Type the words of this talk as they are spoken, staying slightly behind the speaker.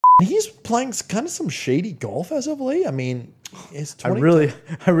He's playing kind of some shady golf as of late. I mean, I really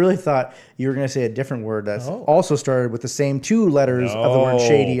thought you were going to say a different word that's also started with the same two letters of the word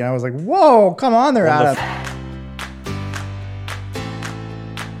shady. And I was like, whoa, come on there, Adam.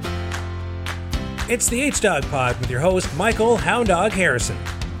 It's the H-Dog Pod with your host, Michael Hound Dog Harrison.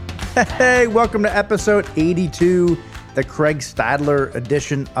 Hey, welcome to episode 82, the Craig Stadler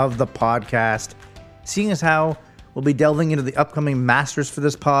edition of the podcast. Seeing as how we'll be delving into the upcoming Masters for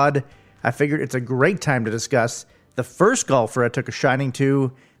this pod, I figured it's a great time to discuss the first golfer I took a shining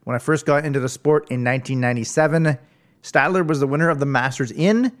to when I first got into the sport in 1997. Stadler was the winner of the Masters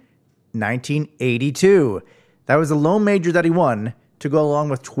in 1982. That was the lone major that he won, to go along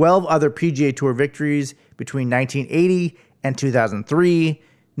with 12 other PGA Tour victories between 1980 and 2003.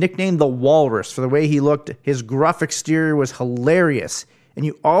 Nicknamed the Walrus for the way he looked, his gruff exterior was hilarious, and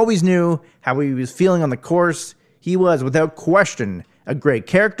you always knew how he was feeling on the course. He was, without question, a great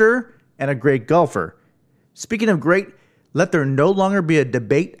character and a great golfer. Speaking of great, let there no longer be a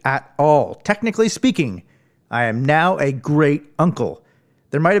debate at all. Technically speaking, I am now a great uncle.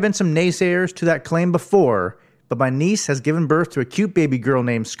 There might have been some naysayers to that claim before, but my niece has given birth to a cute baby girl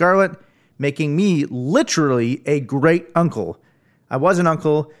named Scarlett, making me literally a great uncle. I was an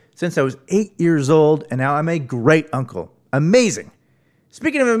uncle since I was 8 years old, and now I'm a great uncle. Amazing.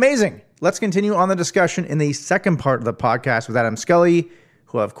 Speaking of amazing, let's continue on the discussion in the second part of the podcast with Adam Scully,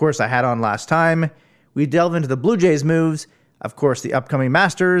 who, of course, I had on last time. We delve into the Blue Jays moves, of course, the upcoming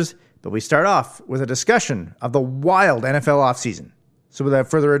Masters, but we start off with a discussion of the wild NFL offseason. So without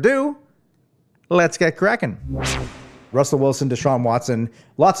further ado, let's get cracking. Russell Wilson, Deshaun Watson,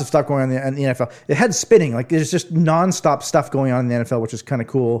 lots of stuff going on in the NFL. The head's spinning. Like, there's just nonstop stuff going on in the NFL, which is kind of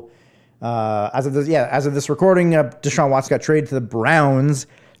cool. As of this recording, Deshaun Watson got traded to the Browns,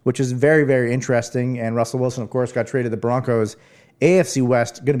 which is very, very interesting. And Russell Wilson, of course, got traded to the Broncos. AFC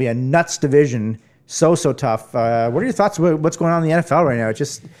West, going to be a nuts division. So tough. What are your thoughts about what's going on in the NFL right now?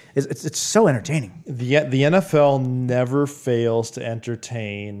 It's so entertaining. The NFL never fails to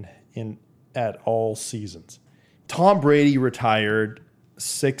entertain at all seasons. Tom Brady retired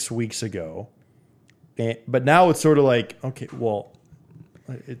 6 weeks ago, but now it's sort of like, okay, well,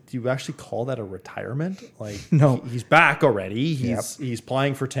 do you actually call that a retirement? Like, no, he's back already. He's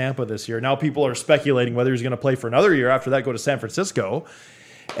playing for Tampa this year. Now people are speculating whether he's going to play for another year. After that, go to San Francisco.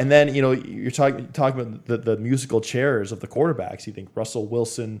 And then, you're talking about the musical chairs of the quarterbacks. You think Russell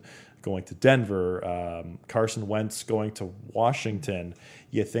Wilson going to Denver, Carson Wentz going to Washington.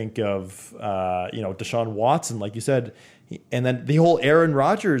 You think of, Deshaun Watson, like you said, and then the whole Aaron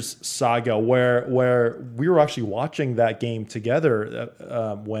Rodgers saga where we were actually watching that game together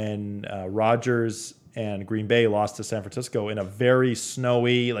when Rodgers and Green Bay lost to San Francisco in a very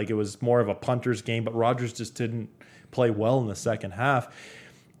snowy, like it was more of a punter's game, but Rodgers just didn't play well in the second half.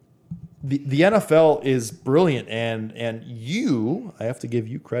 The NFL is brilliant, and I have to give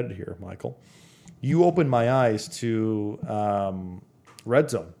you credit here, Michael. You opened my eyes to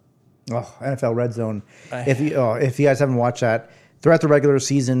Red Zone. Oh, NFL Red Zone. If you guys haven't watched that, throughout the regular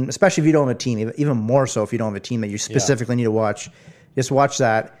season, especially if you don't have a team, even more so if you don't have a team that you specifically need to watch, just watch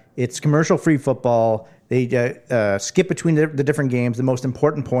that. It's commercial-free football. They skip between the different games, the most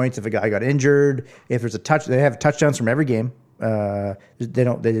important points. If a guy got injured, if there's a touch, they have touchdowns from every game. They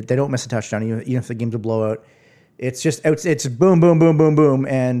don't miss a touchdown even if the game's a blowout. It's boom, boom, boom, boom, boom,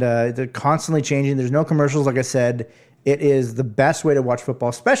 and they're constantly changing. There's no commercials, like I said. It is the best way to watch football,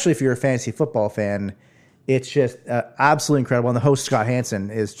 especially if you're a fantasy football fan. It's just absolutely incredible. And the host, Scott Hansen,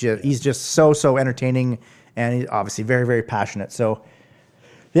 he's just so entertaining, and he's obviously very, very passionate. So,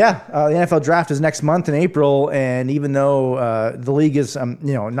 the NFL draft is next month in April, and even though the league is not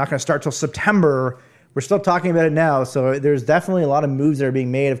going to start till September, we're still talking about it now. So there's definitely a lot of moves that are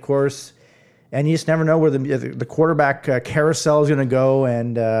being made, of course, and you just never know where the quarterback carousel is going to go.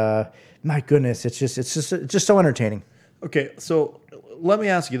 And my goodness, it's just so entertaining. Okay, so let me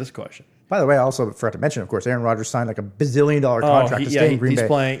ask you this question. By the way, I also forgot to mention, of course, Aaron Rodgers signed like $1 billion contract to stay in Green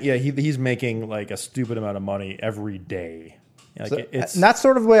Bay. He's making like a stupid amount of money every day. And that's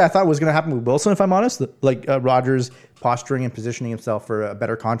sort of the way I thought was going to happen with Wilson, if I'm honest. Like Rodgers posturing and positioning himself for a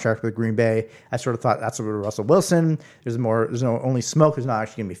better contract with Green Bay. I sort of thought that's what Russell Wilson. There's no only smoke. There's not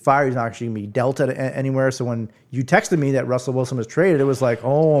actually going to be fire. He's not actually going to be dealt anywhere. So when you texted me that Russell Wilson was traded, it was like,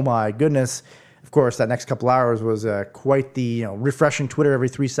 oh my goodness. Of course, that next couple hours was quite the refreshing Twitter every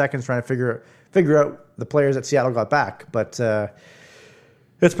 3 seconds trying to figure out the players that Seattle got back. But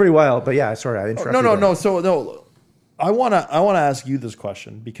it's pretty wild. But yeah, sorry, I interrupted. No. So I want to ask you this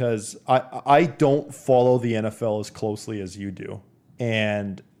question because I don't follow the NFL as closely as you do.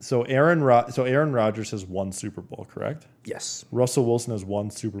 And so Aaron Rodgers has won Super Bowl, correct? Yes. Russell Wilson has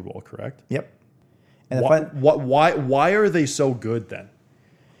won Super Bowl, correct? Yep. And why are they so good then?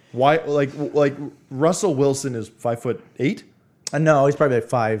 Why like Russell Wilson is 5'8"? No, he's probably like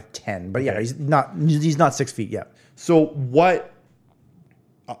 5'10", but yeah, he's not 6 feet yet. So what,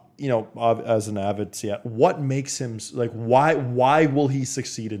 as an avid Seattle, what makes him like why will he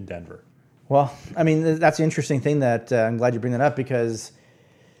succeed in Denver? Well, I mean, that's the interesting thing that I'm glad you bring that up, because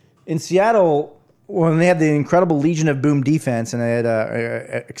in Seattle, when they had the incredible Legion of Boom defense and they had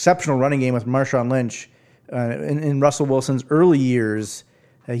an exceptional running game with Marshawn Lynch in Russell Wilson's early years,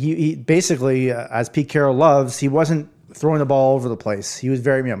 he basically, as Pete Carroll loves, he wasn't throwing the ball all over the place. He was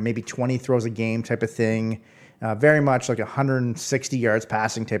very, maybe 20 throws a game type of thing, very much like 160 yards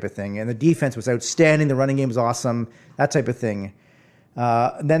passing type of thing. And the defense was outstanding. The running game was awesome, that type of thing.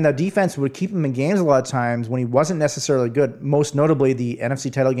 Then the defense would keep him in games a lot of times when he wasn't necessarily good, most notably the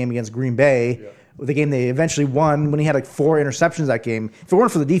NFC title game against Green Bay, the game they eventually won when he had like 4 interceptions that game. If it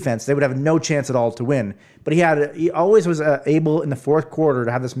weren't for the defense, they would have no chance at all to win. But he always was able in the fourth quarter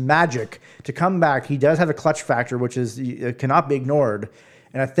to have this magic to come back. He does have a clutch factor, which cannot be ignored.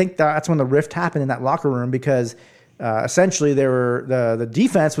 And I think that's when the rift happened in that locker room, because essentially the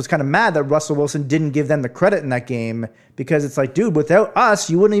defense was kind of mad that Russell Wilson didn't give them the credit in that game, because it's like, dude, without us,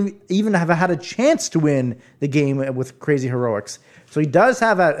 you wouldn't even have had a chance to win the game with crazy heroics. So he does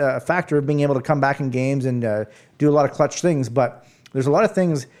have a factor of being able to come back in games and do a lot of clutch things. But there's a lot of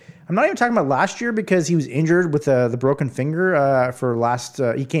things. I'm not even talking about last year, because he was injured with the broken finger for last.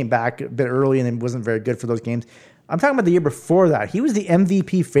 He came back a bit early and it wasn't very good for those games. I'm talking about the year before that. He was the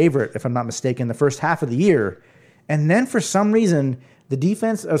MVP favorite, if I'm not mistaken, the first half of the year. And then for some reason,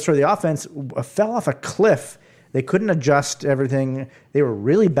 the offense fell off a cliff. They couldn't adjust everything. They were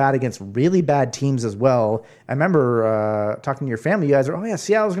really bad against really bad teams as well. I remember talking to your family. You guys are,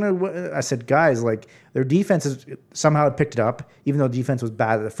 Seattle's going to. I said, guys, like, their defense somehow had picked it up, even though defense was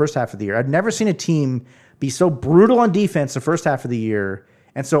bad the first half of the year. I'd never seen a team be so brutal on defense the first half of the year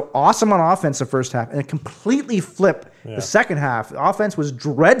and so awesome on offense the first half, and completely flip the second half. The offense was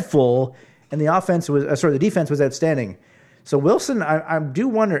dreadful, and the defense was outstanding. So Wilson, I do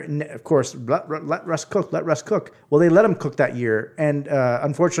wonder, of course, let Russ cook. Well, they let him cook that year, and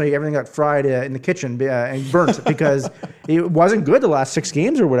unfortunately, everything got fried in the kitchen and burnt because it wasn't good the last 6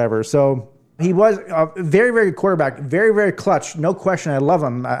 games or whatever. So he was a very, very good quarterback, very, very clutch, no question. I love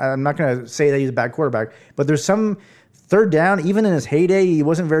him. I'm not going to say that he's a bad quarterback, but there's some third down, even in his heyday, he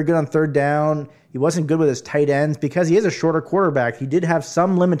wasn't very good on third down. He wasn't good with his tight ends because he is a shorter quarterback. He did have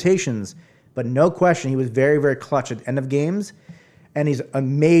some limitations. But no question, he was very, very clutch at the end of games, and he's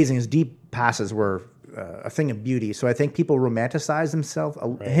amazing. His deep passes were a thing of beauty. So I think people romanticize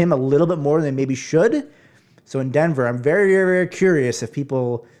him a little bit more than they maybe should. So in Denver, I'm very, very, very curious if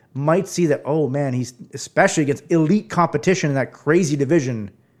people might see that, oh man, he's especially against elite competition in that crazy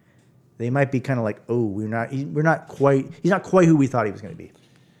division. They might be kind of like, oh, he's not quite who we thought he was going to be.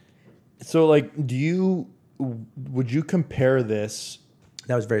 So like, would you compare this?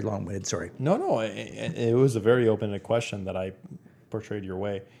 That was very long-winded, sorry. No, it was a very open-ended question that I portrayed your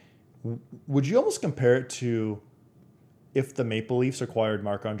way. Would you almost compare it to if the Maple Leafs acquired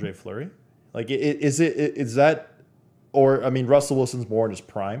Marc-Andre Fleury? Like, is that, or, I mean, Russell Wilson's more in his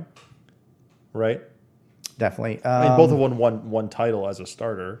prime, right? Definitely. I mean, both have won one title as a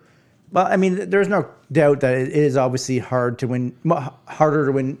starter. Well, I mean, there's no doubt that it is obviously harder to win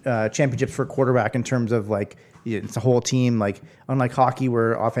championships for a quarterback in terms of, like, it's a whole team. Like, unlike hockey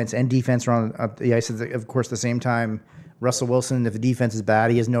where offense and defense are on the ice at, of course, the same time, Russell Wilson, if the defense is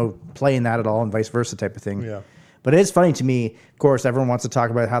bad, he has no play in that at all, and vice versa type of thing. Yeah. But it is funny to me. Of course, everyone wants to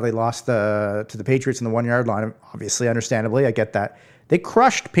talk about how they lost to the Patriots in the 1 yard line. Obviously, understandably, I get that. They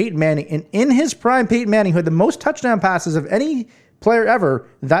crushed Peyton Manning. In his prime, Peyton Manning, who had the most touchdown passes of any player ever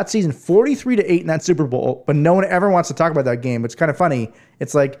that season, 43-8 in that Super Bowl. But no one ever wants to talk about that game. It's kind of funny.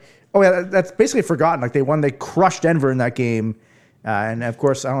 It's like, oh yeah, that's basically forgotten. Like, they crushed Denver in that game. And of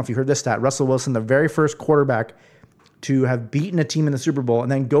course, I don't know if you heard this stat. Russell Wilson, the very first quarterback to have beaten a team in the Super Bowl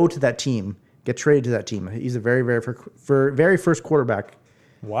and then go to that team, get traded to that team. He's the very, very first quarterback.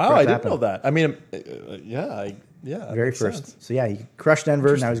 Wow, I didn't know that. I mean, yeah. Very first. Sense. So yeah, he crushed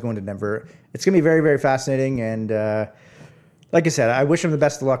Denver. Now he's going to Denver. It's going to be very, very fascinating. And like I said, I wish him the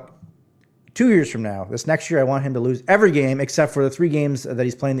best of luck. 2 years from now, this next year, I want him to lose every game except for the 3 games that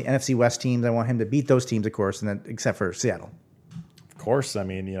he's playing the NFC West teams. I want him to beat those teams, of course, and then except for Seattle. Of course, I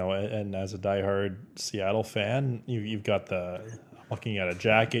mean, and as a diehard Seattle fan, you've got looking at a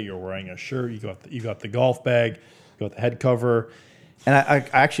jacket, you're wearing a shirt, you got the golf bag, you got the head cover, and I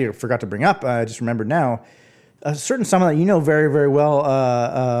actually forgot to bring up. I just remembered now. A certain someone that you know very, very well,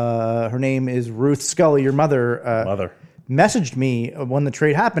 her name is Ruth Scully, your mother, messaged me when the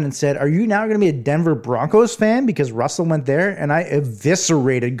trade happened and said, are you now going to be a Denver Broncos fan because Russell went there? And I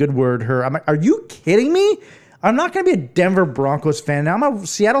eviscerated, good word, her. I'm like, are you kidding me? I'm not going to be a Denver Broncos fan. Now I'm a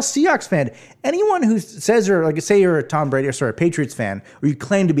Seattle Seahawks fan. Anyone who says, or like say you're a Tom Brady, or sorry, a Patriots fan, or you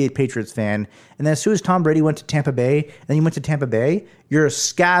claim to be a Patriots fan, and then as soon as Tom Brady went to Tampa Bay, and then you went to Tampa Bay, you're a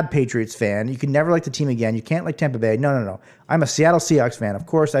scab Patriots fan. You can never like the team again. You can't like Tampa Bay. No. I'm a Seattle Seahawks fan. Of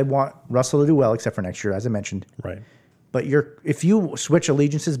course, I want Russell to do well, except for next year, as I mentioned. Right. But if you switch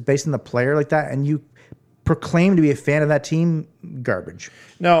allegiances based on the player like that, and you proclaim to be a fan of that team, garbage.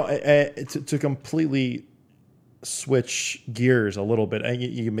 No, to completely switch gears a little bit.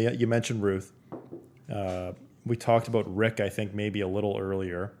 You mentioned Ruth. We talked about Rick, I think, maybe a little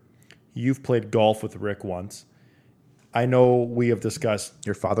earlier. You've played golf with Rick once. I know we have discussed...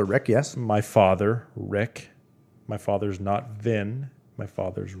 Your father, Rick, yes. My father, Rick. My father's not Vin. My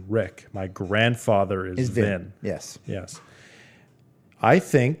father's Rick. My grandfather is Vin. Yes. I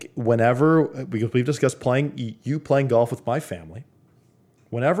think whenever... Because we've discussed playing golf with my family.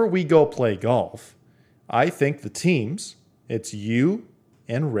 Whenever we go play golf... I think the teams, it's you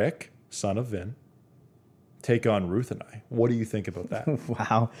and Rick, son of Vin, take on Ruth and I. What do you think about that?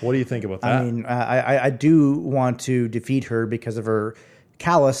 Wow. What do you think about that? I mean, I do want to defeat her because of her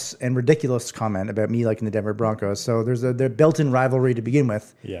callous and ridiculous comment about me liking the Denver Broncos. So there's a built-in rivalry to begin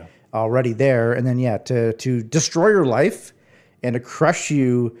with already there. And then, to destroy your life and to crush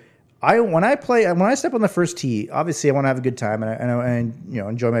you. When I step on the first tee, obviously I want to have a good time and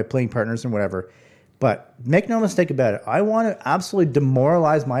enjoy my playing partners and whatever. But make no mistake about it, I want to absolutely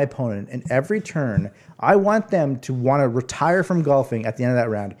demoralize my opponent in every turn. I want them to want to retire from golfing at the end of that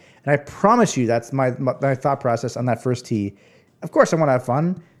round. And I promise you that's my thought process on that first tee. Of course, I want to have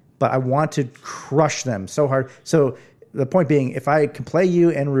fun, but I want to crush them so hard. So the point being, if I can play you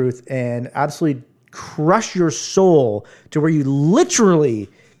and Ruth and absolutely crush your soul to where you literally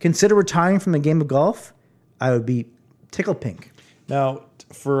consider retiring from the game of golf, I would be tickled pink. Now,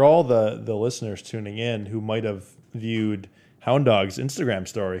 for all the listeners tuning in who might have viewed Hound Dog's Instagram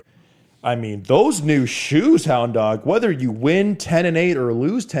story, I mean, those new shoes, Hound Dog, whether you win 10-8 or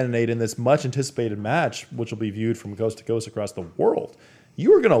lose 10-8 in this much anticipated match, which will be viewed from coast to coast across the world,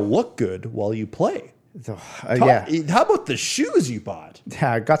 you are going to look good while you play. How about the shoes you bought?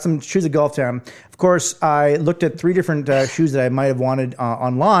 Yeah, I got some shoes at Golf Town. Of course, I looked at 3 different shoes that I might have wanted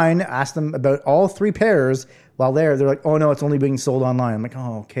online, asked them about all 3 pairs. While they're like, oh no, it's only being sold online. I'm like,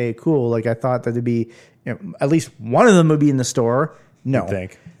 oh, okay, cool. Like I thought that there'd be, at least one of them would be in the store. No.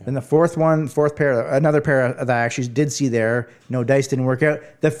 Think. Yeah. And the fourth pair, another pair that I actually did see there, no dice, didn't work out.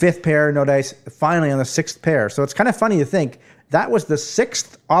 The 5th pair, no dice, finally on the 6th pair. So it's kind of funny to think that was the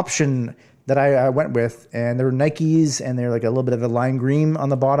 6th option that I went with. And they were Nikes and they're like a little bit of a lime green on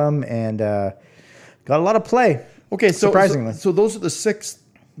the bottom and got a lot of play. Okay, surprisingly. So those are the 6th.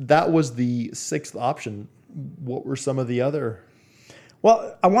 That was the 6th option. What were some of the other?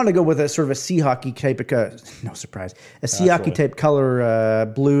 Well, I want to go with a sort of a sea hockey type of, no surprise, a sea hockey type color,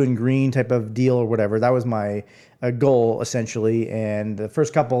 blue and green type of deal or whatever. That was my goal essentially. And the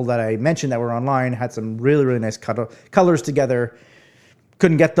first couple that I mentioned that were online had some really, really nice colors together.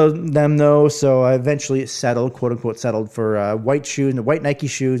 Couldn't get them though, so I eventually settled, quote unquote, for white shoes, white Nike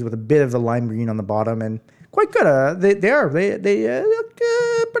shoes with a bit of the lime green on the bottom, and quite good. They look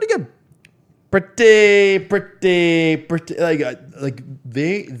pretty good. Pretty like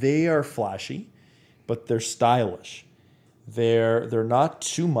they are flashy, but they're stylish. They're not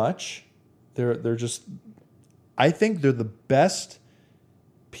too much. They're just. I think they're the best.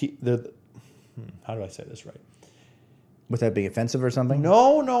 How do I say this right? Without being offensive or something?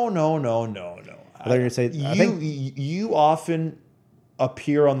 No. I thought you were going to say. You often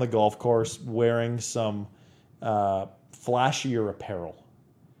appear on the golf course wearing some flashier apparel.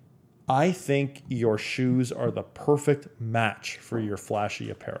 I think your shoes are the perfect match for your flashy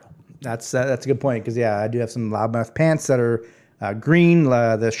apparel. That's a good point because, I do have some loudmouth pants that are green,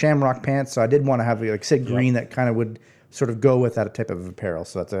 the Shamrock pants. So I did want to have, like said, green that kind of would sort of go with that type of apparel.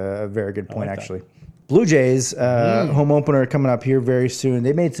 So that's a very good point, actually. That. Blue Jays, home opener coming up here very soon.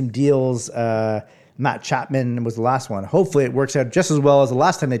 They made some deals. Matt Chapman was the last one. Hopefully it works out just as well as the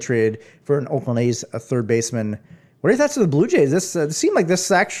last time they traded for an Oakland A's third baseman. What are your thoughts of the Blue Jays? This seemed like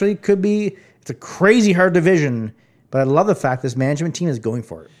this actually could be, it's a crazy hard division, but I love the fact this management team is going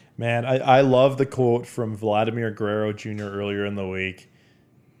for it. Man, I love the quote from Vladimir Guerrero Jr. earlier in the week.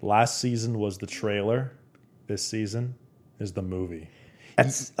 Last season was the trailer. This season is the movie.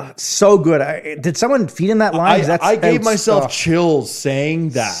 That's so good. Did someone feed him that line? I gave myself chills saying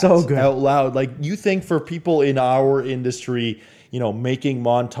that so good. out loud. Like, you think for people in our industry, making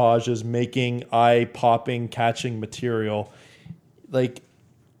montages, making eye-popping, catching material, like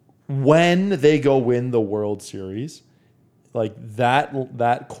when they go win the World Series, like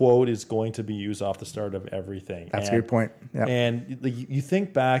that quote is going to be used off the start of everything. That's a good point. Yep. And you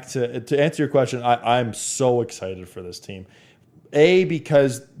think back to answer your question, I'm so excited for this team. A,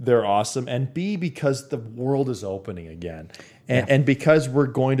 because they're awesome, and B, because the world is opening again. And because we're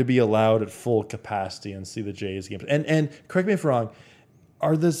going to be allowed at full capacity and see the Jays games. And correct me if I'm wrong,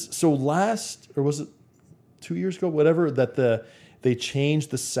 last, or was it 2 years ago, whatever, that they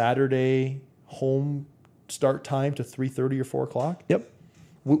changed the Saturday home start time to 3:30 or 4 o'clock? Yep.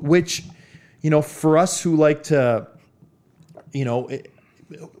 Which, for us who like to,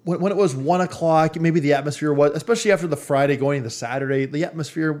 when it was 1 o'clock, maybe the atmosphere was, especially after the Friday going into Saturday, the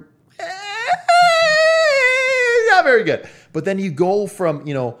atmosphere, not very good. But then you go from,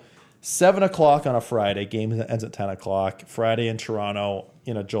 7 o'clock on a Friday, game ends at 10 o'clock, Friday in Toronto,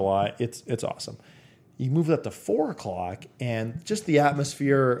 July, it's awesome. You move it up to 4 o'clock, and just the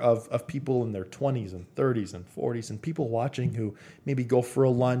atmosphere of people in their 20s and 30s and 40s, and people watching who maybe go for a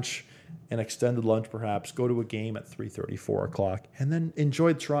lunch, an extended lunch perhaps, go to a game at 3:30, 4 o'clock, and then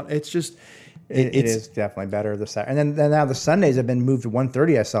enjoy Toronto. It's just... It is definitely better. And then now the Sundays have been moved to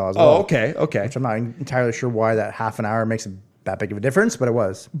 1:30, I saw as well. Oh, okay. Which I'm not entirely sure why that half an hour makes that big of a difference, but it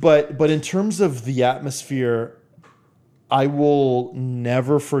was. But in terms of the atmosphere, I will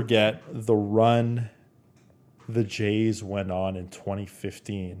never forget the run the Jays went on in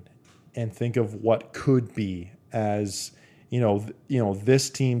 2015, and think of what could be as this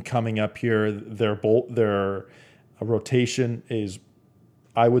team coming up here. Their rotation is,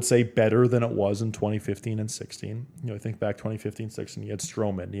 I would say, better than it was in 2015 and 16. I think back 2015, 16, you had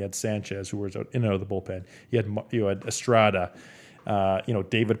Stroman, you had Sanchez, who was in and out of the bullpen. You had Estrada.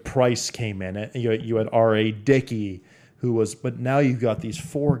 David Price came in. You had R.A. Dickey, who was, but now you've got these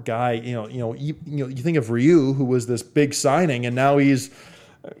 4 guys. You think of Ryu, who was this big signing, and now he's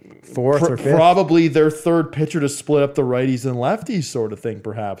fourth or fifth, probably their third pitcher to split up the righties and lefties, sort of thing,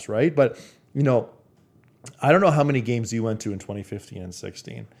 perhaps, right? But I don't know how many games you went to in 2015 and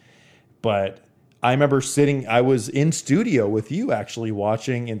 16, but I remember I was in studio with you actually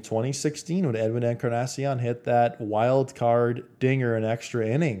watching in 2016 when Edwin Encarnacion hit that wild card dinger in extra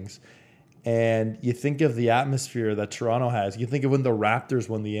innings. And you think of the atmosphere that Toronto has. You think of when the Raptors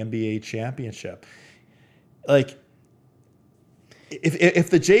won the NBA championship. Like, if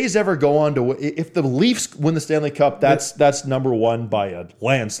the Jays ever go on to, if the Leafs win the Stanley Cup, that's number one by a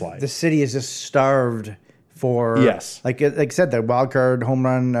landslide. The city is just starved for, yes, like I said, the wild card home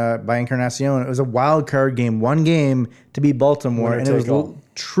run by Encarnacion. It was a wild card game, one game to beat Baltimore, and it was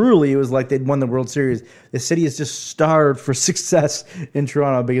truly, it was like they'd won the World Series. The city is just starved for success in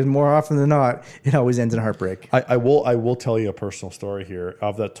Toronto because more often than not, it always ends in heartbreak. I will tell you a personal story here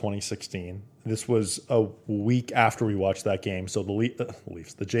of that 2016. This was a week after we watched that game. So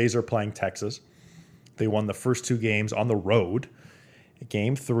the Jays are playing Texas. They won the first 2 games on the road.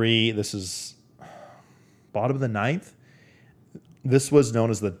 Game 3, this is bottom of the 9th. This was known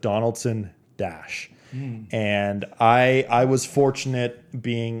as the Donaldson Dash. And I was fortunate,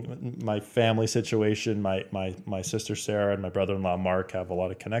 being my family situation. My sister Sarah and my brother-in-law Mark have a lot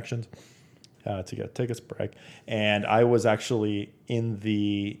of connections to get tickets, brag. And I was actually in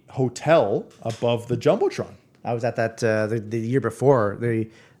the hotel above the Jumbotron. I was at that the year before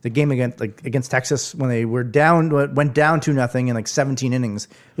the game against Texas when they went down 2-0 in like 17 innings.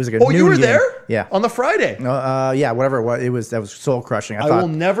 It was like a noon you were game. there? Yeah, on the Friday. Yeah, whatever it was. That was soul crushing. I will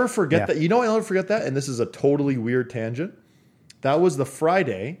never forget that. I'll never forget that. And this is a totally weird tangent. That was the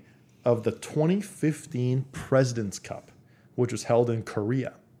Friday of the 2015 President's Cup, which was held in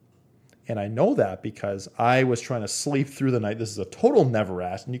Korea. And I know that because I was trying to sleep through the night. This is a total never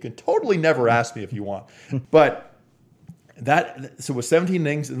ask, and you can totally never ask me if you want. But so it was 17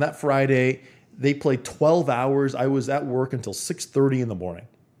 innings, and that Friday they played 12 hours. I was at work until 6:30 in the morning.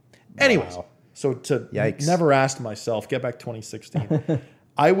 Anyways, so to never ask myself, get back 2016.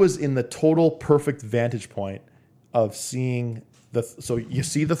 I was in the total perfect vantage point of seeing so you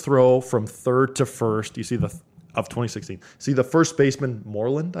see the throw from third to first. You see of 2016. See the first baseman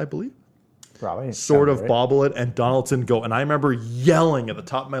Moreland, I believe. Probably. Sort of bobble it, and Donaldson go. And I remember yelling at the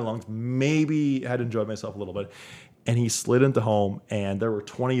top of my lungs, maybe had enjoyed myself a little bit. And he slid into home, and there were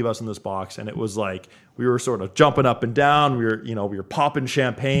 20 of us in this box, and it was like we were sort of jumping up and down. We were popping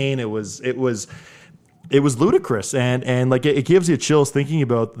champagne. It was ludicrous, and like it gives you chills thinking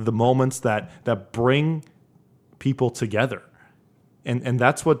about the moments that bring people together. and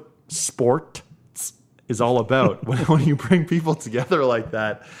that's what sport is all about when you bring people together like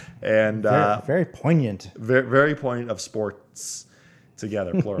that. And very poignant. Very, very poignant of sports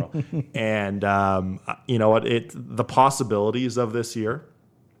together, plural. And you know what? The possibilities of this year,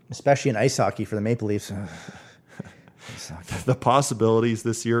 especially in ice hockey for the Maple Leafs. The possibilities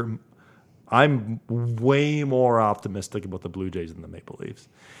this year, I'm way more optimistic about the Blue Jays than the Maple Leafs.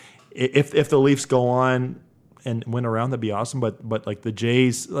 If the Leafs go on and win around, that'd be awesome. But like the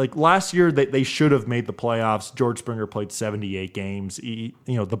Jays, like last year, they should have made the playoffs. George Springer played 78 games. The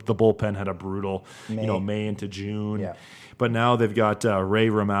bullpen had a brutal, May into June. Yeah. But now they've got Ray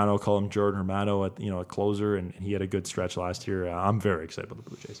Romano, call him Jordan Romano, a closer, and he had a good stretch last year. I'm very excited about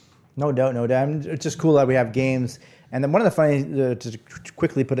the Blue Jays. No doubt. It's just cool that we have games. And then one of the funny, to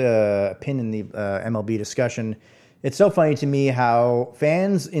quickly put a pin in the MLB discussion, it's so funny to me how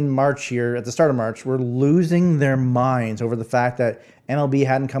fans in March here, at the start of March, were losing their minds over the fact that MLB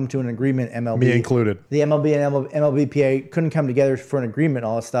hadn't come to an agreement. Me included. The MLB and MLBPA couldn't come together for an agreement,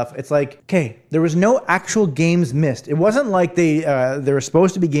 all this stuff. It's like, okay, there was no actual games missed. It wasn't like there were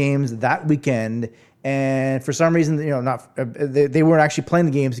supposed to be games that weekend, and for some reason, they weren't actually playing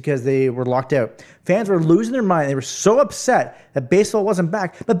the games because they were locked out. Fans were losing their mind. They were so upset that baseball wasn't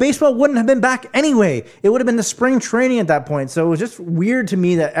back. But baseball wouldn't have been back anyway. It would have been the spring training at that point. So it was just weird to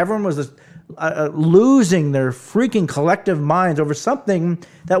me that everyone was just losing their freaking collective minds over something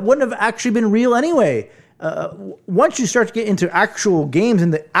that wouldn't have actually been real anyway. Once you start to get into actual games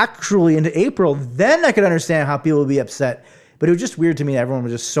into April, then I could understand how people would be upset. But it was just weird to me that everyone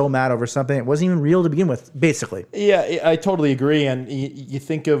was just so mad over something that wasn't even real to begin with, basically. Yeah, I totally agree. And you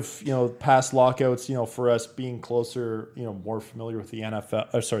think of, past lockouts, for us being closer, more familiar with the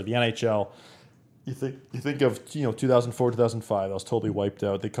NHL. You think of 2004, 2005, that was totally wiped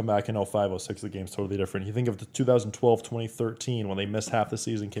out. They come back in 05, 06, the game's totally different. You think of the 2012, 2013 when they missed half the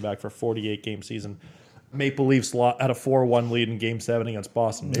season, came back for a 48-game season. Maple Leafs had a 4-1 lead in Game 7 against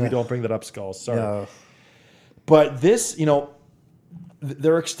Boston. Maybe don't bring that up, Skulls. Sorry. No. But this,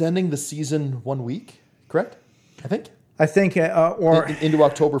 they're extending the season 1 week, correct? I think or into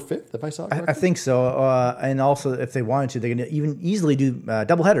October 5th, if I saw it correctly. I think so. And also, if they wanted to, they can even easily do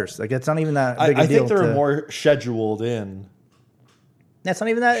double headers. Like, that's not even that big a deal. I think they're more scheduled in. That's not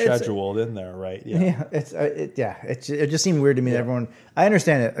even that scheduled in there, right? Yeah. It just seemed weird to me that everyone. I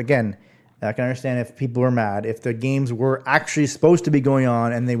understand it. Again, I can understand if people were mad if the games were actually supposed to be going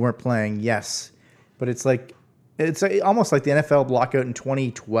on and they weren't playing. Yes, but it's like. It's almost like the NFL lockout in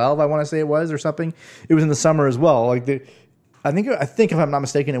 2012, I want to say it was, or something. It was in the summer as well. Like I think if I'm not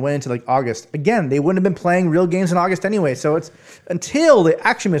mistaken, it went into like August. Again, they wouldn't have been playing real games in August anyway. So it's until they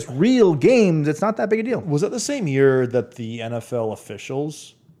actually miss real games, it's not that big a deal. Was it the same year that the NFL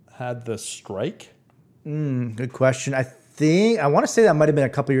officials had the strike? Good question. I want to say that might have been a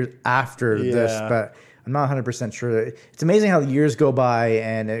couple years after this, but I'm not 100% sure. It's amazing how the years go by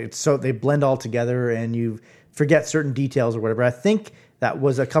and they blend all together and you forget certain details or whatever. I think that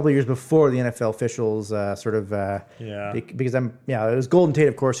was a couple of years before the NFL officials because it was Golden Tate,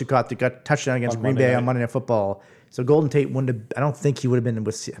 of course, who got touchdown against Green Bay on Monday Night Football. So Golden Tate wouldn't have. I don't think he would have been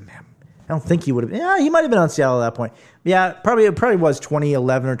with. I don't think he would have. Yeah, he might have been on Seattle at that point. Yeah, it probably was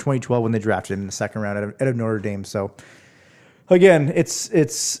 2011 or 2012 when they drafted him in the second round out of Notre Dame. So again,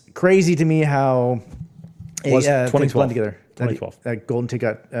 it's crazy to me how things blend together. 2012. Golden Tate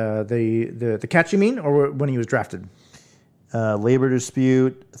got the catch, you mean, or when he was drafted? Labor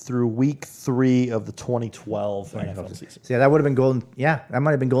dispute through week 3 of the 2012 NFL season. So that would have been Golden. Yeah, that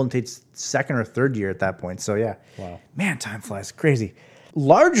might have been Golden Tate's second or third year at that point. So yeah, wow, man, time flies crazy.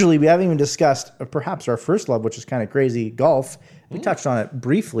 Largely, we haven't even discussed perhaps our first love, which is kind of crazy, golf. We touched on it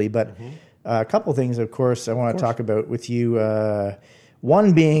briefly, but a couple things, of course, I want to talk about with you.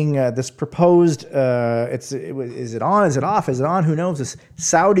 One being this proposed, is it on? Is it off? Is it on? Who knows? This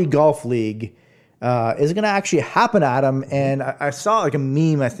Saudi Golf League is going to actually happen, Adam. And I saw like a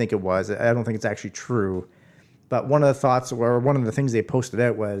meme, I think it was. I don't think it's actually true. But one of the thoughts, or one of the things they posted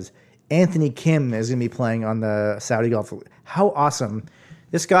out was Anthony Kim is going to be playing on the Saudi Golf League. How awesome.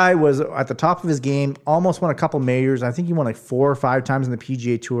 This guy was at the top of his game, almost won a couple majors. I think he won like 4 or 5 times in the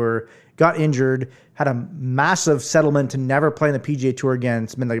PGA Tour, got injured, had a massive settlement to never play in the PGA Tour again.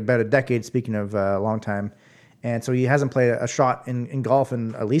 It's been like about a decade, speaking of a long time. And so he hasn't played a shot in golf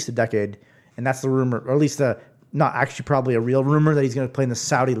in at least a decade. And that's the rumor, or at least not actually probably a real rumor, that he's going to play in the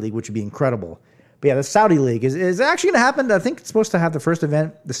Saudi League, which would be incredible. But yeah, the Saudi League is actually going to happen. I think it's supposed to have the first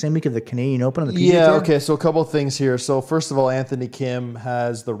event the same week of the Canadian Open on the PGA Tour. Okay, so a couple of things here. So first of all, Anthony Kim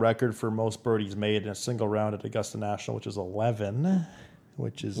has the record for most birdies made in a single round at Augusta National, which is 11.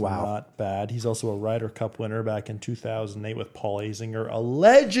 which is Wow. not bad. He's also a Ryder Cup winner back in 2008 with Paul Azinger.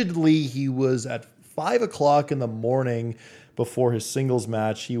 Allegedly, he was at 5 o'clock in the morning before his singles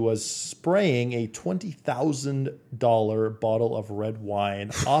match. He was spraying a $20,000 bottle of red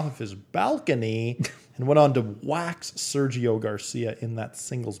wine off of his balcony and went on to wax Sergio Garcia in that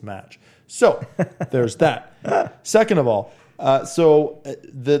singles match. So there's that. Second of all,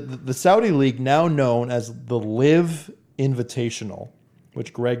 the Saudi League, now known as the Live Invitational,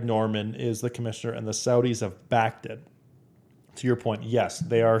 which Greg Norman is the commissioner, and the Saudis have backed it. To your point, yes,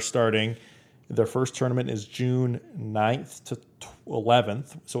 they are starting. Their first tournament is June 9th to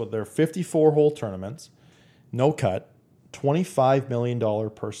 11th. So they're 54-hole tournaments, no cut, $25 million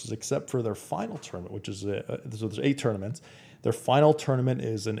purses, except for their final tournament, which is so there's 8 tournaments. Their final tournament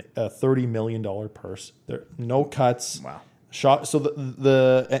is a $30 million purse. There no cuts. Wow. So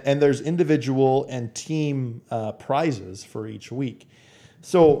and there's individual and team prizes for each week.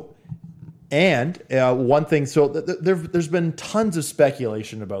 So, and one thing, so there's been tons of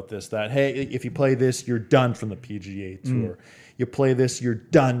speculation about this, that, hey, if you play this, you're done from the PGA Tour. You play this, you're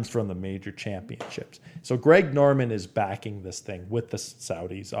done from the major championships. So Greg Norman is backing this thing with the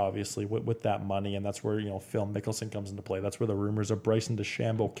Saudis, obviously, with that money, and that's where, Phil Mickelson comes into play. That's where the rumors of Bryson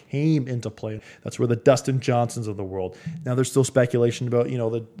DeChambeau came into play. That's where the Dustin Johnsons of the world. Now there's still speculation about,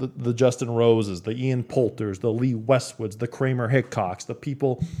 the Justin Roses, the Ian Poulters, the Lee Westwoods, the Kramer Hickocks, the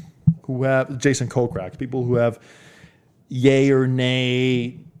people who have Jason Kokrak, people who have yay or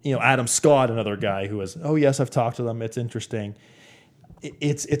nay. Adam Scott, another guy who has, oh yes, I've talked to them. It's interesting.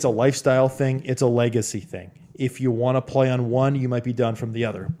 It's a lifestyle thing. It's a legacy thing. If you want to play on one, you might be done from the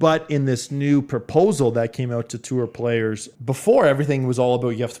other. But in this new proposal that came out to tour players, before everything was all about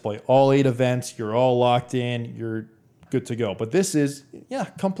you have to play all 8 events. You're all locked in. You're good to go. But this is,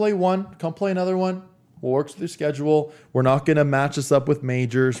 come play one, come play another one. We'll work through the schedule. We're not going to match this up with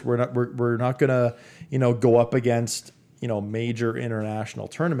majors. We're not going to, go up against, major international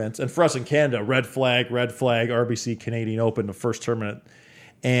tournaments. And for us in Canada, red flag, RBC Canadian Open, the first tournament.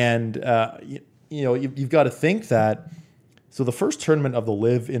 And, you've got to think that, so the first tournament of the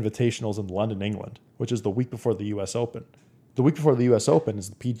Live Invitationals in London, England, which is the week before the U.S. Open. The week before the U.S. Open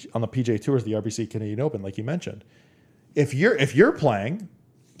is on the PGA Tour is the RBC Canadian Open, like you mentioned. If you're playing,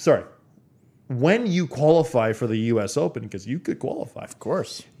 when you qualify for the U.S. Open, because you could qualify. Of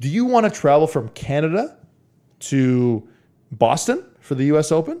course. Do you want to travel from Canada to Boston for the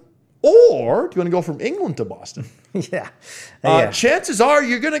U.S. Open? Or do you want to go from England to Boston? Yeah. Chances are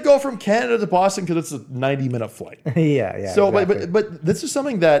you're going to go from Canada to Boston because it's a 90-minute flight. Yeah. So, exactly. but this is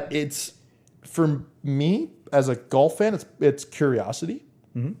something that it's, for me as a golf fan, it's curiosity.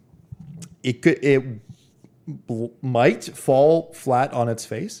 Mm-hmm. It might fall flat on its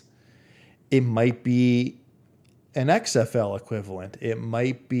face. It might be an XFL equivalent. It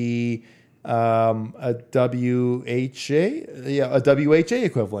might be a WHA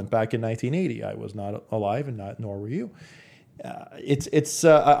equivalent back in 1980. I was not alive, and nor were you.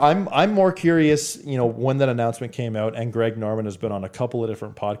 I'm more curious, when that announcement came out, and Greg Norman has been on a couple of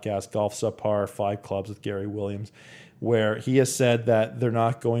different podcasts, Golf Subpar, 5 Clubs with Gary Williams, where he has said that they're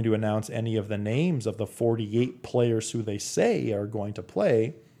not going to announce any of the names of the 48 players who they say are going to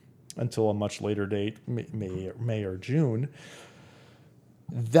play until a much later date, May or June.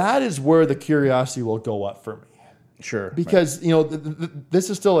 That is where the curiosity will go up for me. Sure. Because, this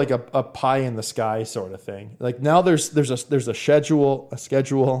is still like a pie in the sky sort of thing. Like now there's a schedule, I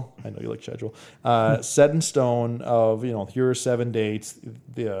know you like schedule, set in stone of, here are 7 dates,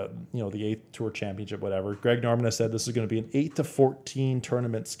 the 8th Tour Championship, whatever. Greg Norman has said this is going to be an 8 to 14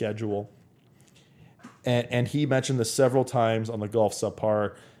 tournament schedule. And he mentioned this several times on the Golf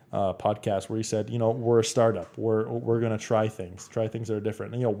Subpar podcast, where he said, we're a startup. We're going to try things that are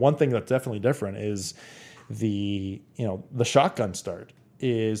different. And, one thing that's definitely different is the shotgun start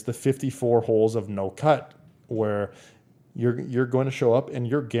is the 54 holes of no cut, where you're going to show up and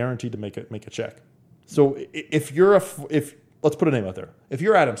you're guaranteed to make a check. So if let's put a name out there. If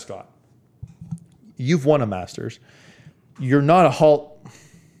you're Adam Scott, you've won a Masters. You're not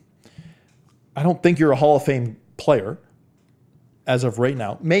I don't think you're a Hall of Fame player as of right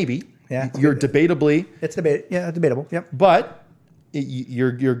now. Maybe. Yeah. You're debatably. It's debatable. Yep. But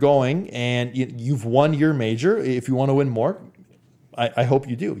you're going and you've won your major. If you want to win more, I hope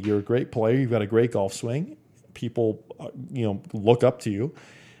you do. You're a great player. You've got a great golf swing. People, look up to you.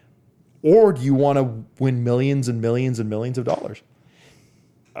 Or do you want to win millions and millions and millions of dollars?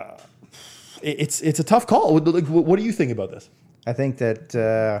 It's a tough call. What do you think about this? I think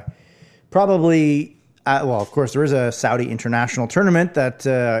that probably Well, of course, there is a Saudi international tournament that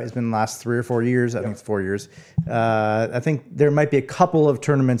has been the last 3 or 4 years. I think it's 4 years. I think there might be a couple of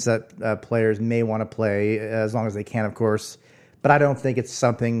tournaments that players may want to play, as long as they can, of course. But I don't think it's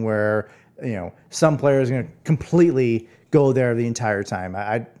something where, some players are going to completely go there the entire time.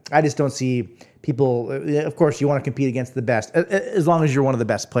 I just don't see people. Of course, you want to compete against the best, as long as you're one of the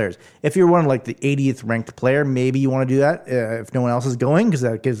best players. If you're one of like the 80th ranked player, maybe you want to do that if no one else is going, because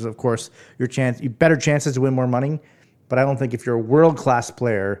that gives, of course, you better chances to win more money. But I don't think if you're a world class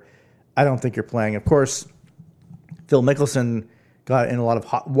player, I don't think you're playing. Of course, Phil Mickelson got in a lot of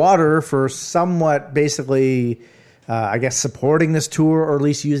hot water for somewhat basically, I guess, supporting this tour, or at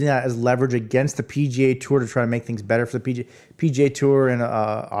least using that as leverage against the PGA Tour to try to make things better for the PGA Tour. And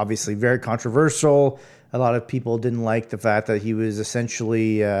obviously very controversial. A lot of people didn't like the fact that he was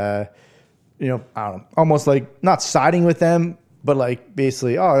essentially, I don't know, almost like not siding with them, but like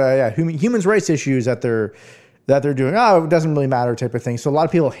basically, human rights issues that they're doing. It doesn't really matter type of thing. So a lot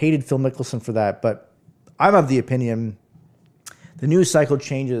of people hated Phil Mickelson for that. But I'm of the opinion the news cycle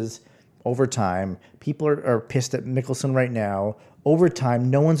changes over time. People are pissed at Mickelson right now. Over time,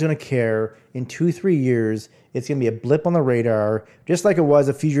 no one's going to care. In 2-3 years, it's going to be a blip on the radar, just like it was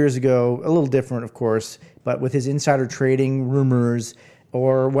a few years ago. A little different, of course, but with his insider trading rumors,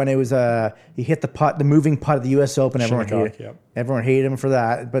 or when it was he hit the moving putt at the U.S. Open. Everyone hated him for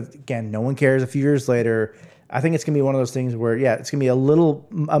that. But again, no one cares. A few years later, I think it's going to be one of those things where, it's going to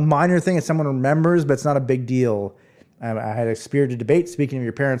be a minor thing that someone remembers, but it's not a big deal. I had a spirited debate. Speaking of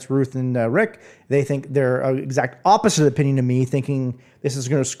your parents, Ruth and Rick, they think they're exact opposite opinion to me, thinking this is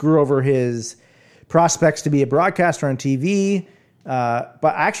going to screw over his prospects to be a broadcaster on TV. But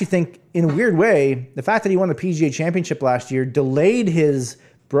I actually think, in a weird way, the fact that he won the PGA Championship last year delayed his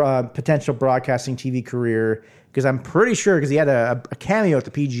potential broadcasting TV career, because I'm pretty sure, because he had a cameo at the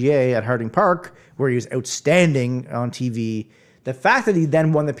PGA at Harding Park where he was outstanding on TV. The fact that he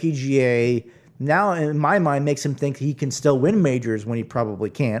then won the PGA now, in my mind, makes him think he can still win majors when he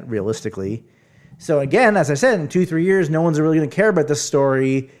probably can't, realistically. So again, as I said, in 2-3 years, no one's really going to care about this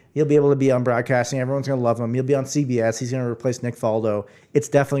story. He'll be able to be on broadcasting. Everyone's going to love him. He'll be on CBS. He's going to replace Nick Faldo. It's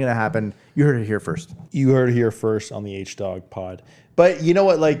definitely going to happen. You heard it here first. You heard it here first on the H-Dog Pod. But you know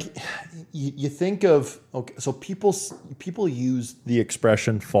what? Like, you think of, okay, so people use the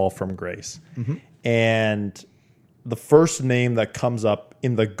expression "fall from grace," and the first name that comes up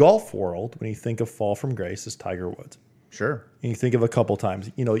in the golf world when you think of fall from grace is Tiger Woods. Sure. And you think of a couple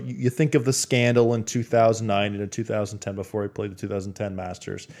times. You think of the scandal in 2009 and in 2010 before he played the 2010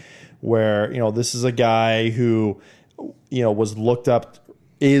 Masters, where, this is a guy who, is looked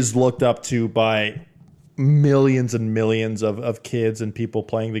up to by millions and millions of kids and people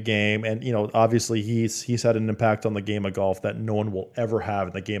playing the game. And, obviously he's had an impact on the game of golf that no one will ever have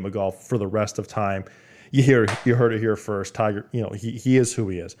in the game of golf for the rest of time. You heard it here first. Tiger, he is who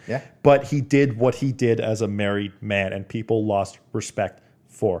he is. Yeah. But he did what he did as a married man, and people lost respect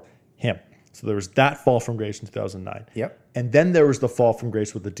for him. So there was that fall from grace in 2009. Yep. And then there was the fall from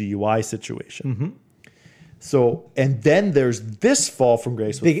grace with the DUI situation. Mm-hmm. So, and then there's this fall from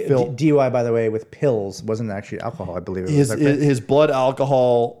grace with Phil. DUI, by the way, with pills, wasn't actually alcohol, I believe. His blood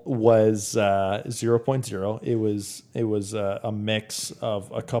alcohol was 0.0. It was a mix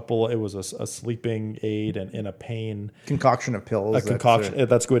of a couple. It was a sleeping aid and a pain concoction of pills. A concoction.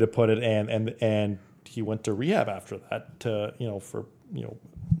 That's good to put it. And he went to rehab after that for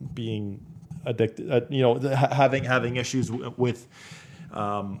being addicted. Having issues with.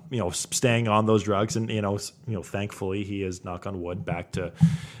 Staying on those drugs, and thankfully he is, knock on wood, back to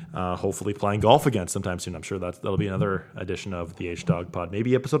hopefully playing golf again sometime soon. I'm sure that'll be another edition of the H-Dog Pod,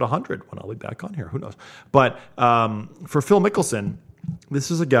 maybe episode 100 when I'll be back on here. Who knows? But for Phil Mickelson,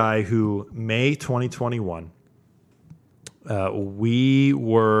 this is a guy who May 2021, we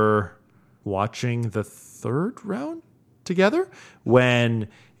were watching the third round together when.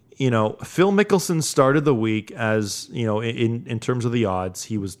 Phil Mickelson started the week as, in terms of the odds,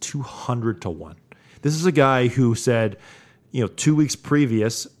 he was 200 to 1. This is a guy who said, 2 weeks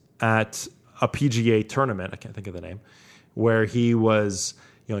previous at a PGA tournament, I can't think of the name, where he was,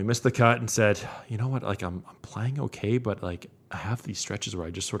 he missed the cut and said, you know what, like I'm playing okay, but like I have these stretches where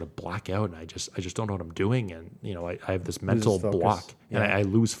I just sort of black out and I just don't know what I'm doing. And, I have this mental block and I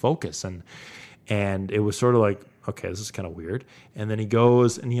lose focus. And it was sort of like, okay, this is kind of weird. And then he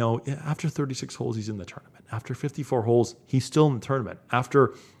goes and, after 36 holes, he's in the tournament. After 54 holes, he's still in the tournament.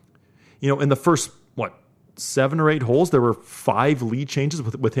 After, in the first, 7 or 8 holes. There were 5 lead changes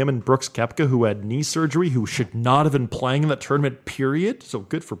with him and Brooks Koepka, who had knee surgery, who should not have been playing in that tournament, period. So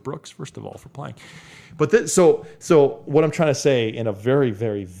good for Brooks, first of all, for playing. But so what I'm trying to say in a very,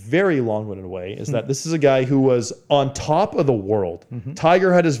 very, very long-winded way is that this is a guy who was on top of the world.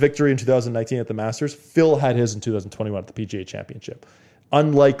 Tiger had his victory in 2019 at the Masters. Phil had his in 2021 at the PGA Championship.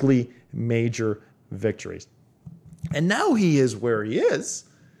 Unlikely major victories. And now he is where he is,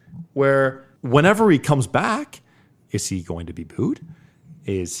 where whenever he comes back, is he going to be booed?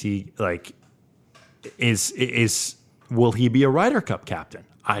 Is he will he be a Ryder Cup captain?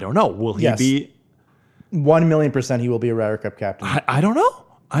 I don't know. Will he be 1,000,000% he will be a Ryder Cup captain. I don't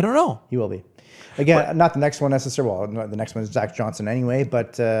know. He will be. Again, not the next one necessarily. Well, the next one is Zach Johnson anyway.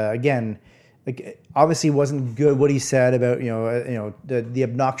 But again, obviously wasn't good what he said about the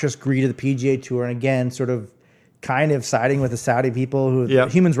obnoxious greed of the PGA Tour, and again, sort of kind of siding with the Saudi people who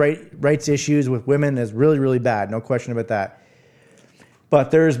human rights issues with women is really, really bad. No question about that.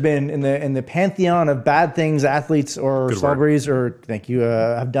 But there's been in the pantheon of bad things athletes or good celebrities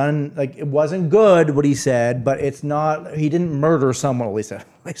have done. Like, it wasn't good what he said, but it's not. He didn't murder someone. At least I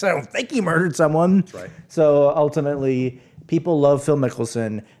don't think he murdered someone. That's right. So ultimately, people love Phil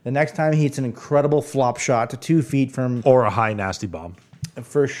Mickelson. The next time he hits an incredible flop shot to 2 feet from, or a high nasty bomb.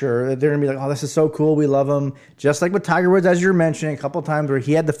 For sure. They're going to be like, oh, this is so cool. We love him. Just like with Tiger Woods, as you're mentioning, a couple of times where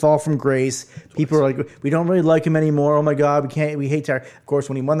he had the fall from grace. People are like, we don't really like him anymore. Oh, my God, we hate Tiger. Of course,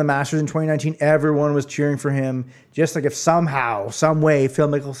 when he won the Masters in 2019, everyone was cheering for him. Just like if somehow, some way, Phil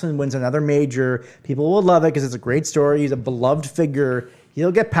Mickelson wins another major, people will love it because it's a great story. He's a beloved figure.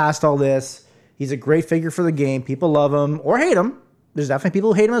 He'll get past all this. He's a great figure for the game. People love him or hate him. There's definitely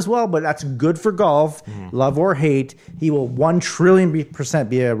people who hate him as well, but that's good for golf. Love or hate, he will 1,000,000,000%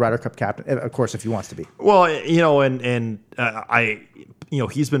 be a Ryder Cup captain, of course, if he wants to be. Well,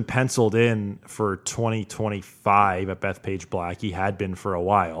 he's been penciled in for 2025 at Bethpage Black. He had been for a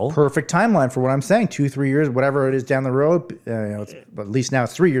while. Perfect timeline for what I'm saying. 2-3 years, whatever it is down the road. At least now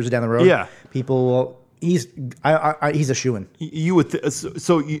it's 3 years down the road. Yeah, people will. He's a shoo-in. You would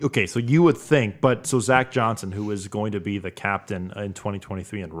you would think, but so Zach Johnson, who is going to be the captain in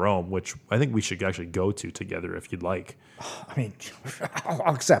 2023 in Rome, which I think we should actually go to together if you'd like. I mean,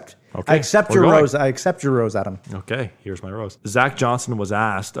 I'll accept. Okay. I accept your rose. I accept your rose, Adam. Okay, here's my rose. Zach Johnson was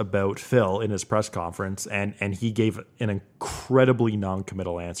asked about Phil in his press conference, and he gave an incredibly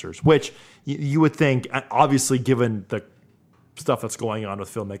non-committal answers, which you would think, obviously, given the stuff that's going on with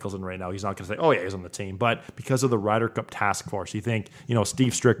Phil Mickelson right now, he's not going to say, oh yeah, he's on the team. But because of the Ryder Cup task force, you think,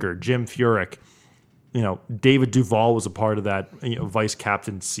 Steve Stricker, Jim Furyk, David Duval was a part of that vice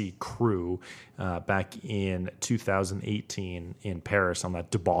captaincy crew back in 2018 in Paris on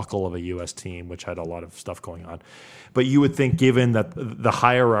that debacle of a U.S. team, which had a lot of stuff going on. But you would think, given that the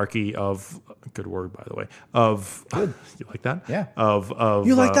hierarchy of, good word by the way, of good. You like that? Yeah. Of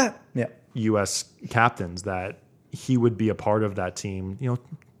you like that? Yeah. U.S. captains, that he would be a part of that team,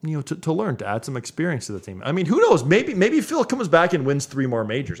 to learn, to add some experience to the team. I mean, who knows? Maybe Phil comes back and wins 3 more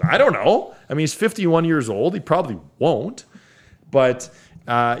majors. I don't know. I mean, he's 51 years old. He probably won't. But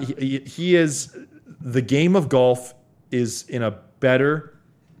he is, the game of golf is in a better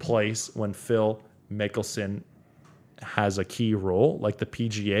place when Phil Mickelson has a key role, like the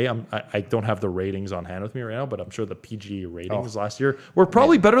PGA. I don't have the ratings on hand with me right now, but I'm sure the PGA ratings last year were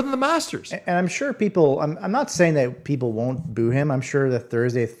probably better than the Masters. And I'm sure people, I'm not saying that people won't boo him. I'm sure the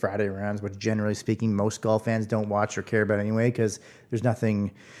Thursday, Friday rounds, which generally speaking, most golf fans don't watch or care about anyway, because there's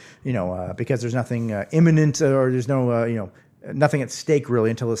nothing, imminent, or there's no, nothing at stake really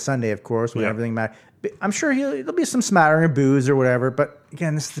until the Sunday, of course, when everything matters. I'm sure there'll be some smattering of boos or whatever, but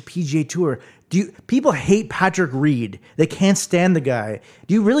again, this is the PGA Tour. People hate Patrick Reed? They can't stand the guy.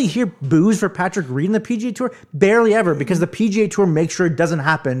 Do you really hear boos for Patrick Reed in the PGA Tour? Barely ever, because the PGA Tour makes sure it doesn't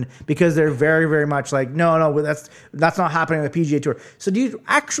happen, because they're very, very much like, no, that's not happening on the PGA Tour. So do you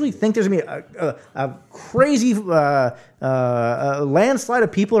actually think there's going to be a crazy landslide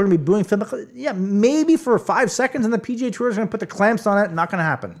of people who are going to be booing Phil Mickelson? Yeah, maybe for 5 seconds, and the PGA Tour is going to put the clamps on it. Not going to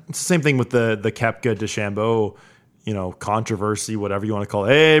happen. It's the same thing with the Koepka DeChambeau controversy, whatever you want to call it.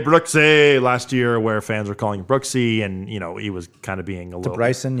 Hey, Brooksy, last year, where fans were calling him Brooksy, and he was kind of being a little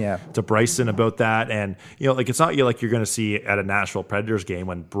to Bryson about that. And it's not like you're going to see at a Nashville Predators game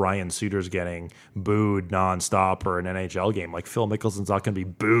when Brian Suter's getting booed nonstop, or an NHL game. Like, Phil Mickelson's not going to be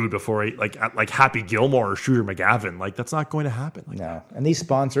booed before he, like Happy Gilmore or Shooter McGavin. Like, that's not going to happen. No. And these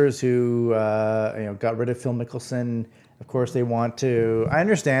sponsors who got rid of Phil Mickelson, of course, they want to. I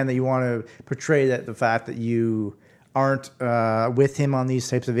understand that you want to portray that the fact that you aren't with him on these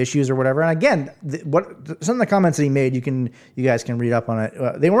types of issues or whatever. And again, some of the comments that he made, you guys can read up on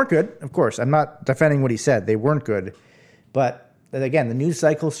it. They weren't good, of course. I'm not defending what he said. They weren't good. But again, the news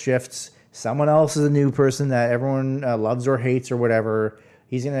cycle shifts. Someone else is a new person that everyone loves or hates or whatever.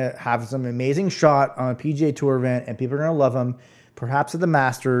 He's going to have some amazing shot on a PGA Tour event, and people are going to love him, perhaps at the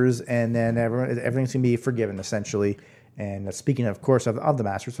Masters, and then everything's going to be forgiven, essentially. And speaking, of course, of the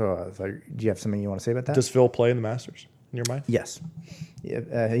Masters, so do you have something you want to say about that? Does Phil play in the Masters in your mind? Yes. Phil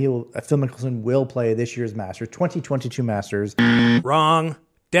Mickelson will play this year's Masters, 2022 Masters. Wrong.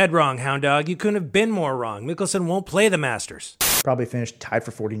 Dead wrong, Hound Dog. You couldn't have been more wrong. Mickelson won't play the Masters. Probably finished tied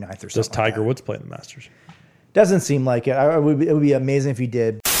for 49th or something. Does Tiger Woods play in the Masters? Doesn't seem like it. It would be amazing if he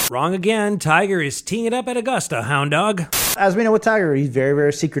did. Wrong again. Tiger is teeing it up at Augusta, Hound Dog. As we know with Tiger, he's very,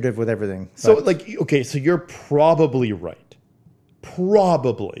 very secretive with everything. So, so you're probably right.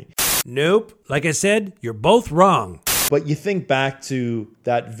 Probably. Nope. Like I said, you're both wrong. But you think back to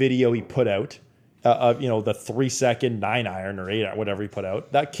that video he put out, of the 3-second 9-iron or 8-iron, whatever he put out.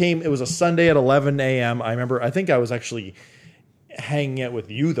 It was a Sunday at 11 a.m. I think I was actually hanging out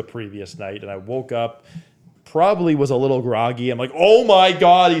with you the previous night, and I woke up, probably was a little groggy. I'm like, oh my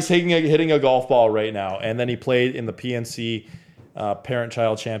God, he's hitting a golf ball right now. And then he played in the PNC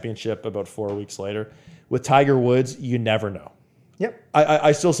Parent-Child Championship about 4 weeks later. With Tiger Woods, you never know. Yep.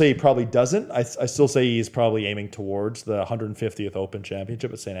 I still say he probably doesn't. I still say he's probably aiming towards the 150th Open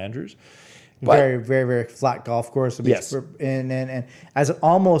Championship at St. Andrews. But, very, very, very flat golf course. Yes. And as it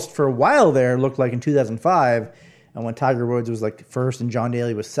almost for a while there looked like in 2005, and when Tiger Woods was like first and John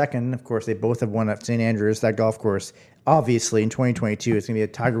Daly was second, of course, they both have won at St. Andrews, that golf course. Obviously, in 2022, it's going to be a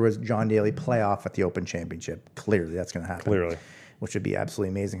Tiger Woods, John Daly playoff at the Open Championship. Clearly, that's going to happen. Clearly. Which would be absolutely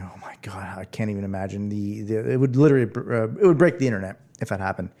amazing. Oh, my God. I can't even imagine. It would literally it would break the internet if that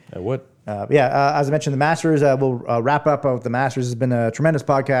happened. It would. As I mentioned, the Masters, we'll wrap up with the Masters. It's been a tremendous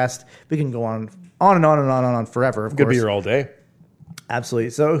podcast. We can go on and on forever, of course. Could be here all day. Absolutely.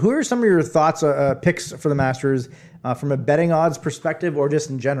 So who are some of your thoughts, picks for the Masters from a betting odds perspective or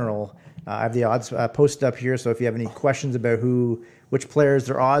just in general? I have the odds posted up here, so if you have any questions about which players,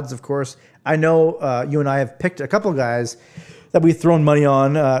 their odds, of course. I know you and I have picked a couple of guys that we've thrown money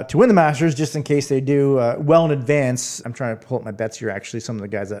on to win the Masters just in case they do well in advance. I'm trying to pull up my bets here, actually, some of the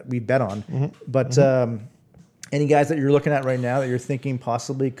guys that we bet on. Mm-hmm. But any guys that you're looking at right now that you're thinking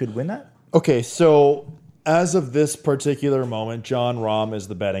possibly could win that? Okay, so as of this particular moment, Jon Rahm is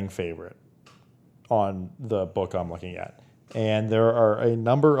the betting favorite on the book I'm looking at. And there are a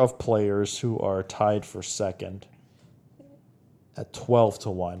number of players who are tied for second at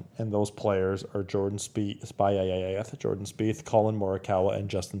 12-1, and those players are Jordan Spieth, Colin Morikawa, and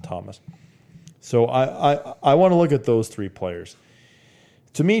Justin Thomas. So I want to look at those three players.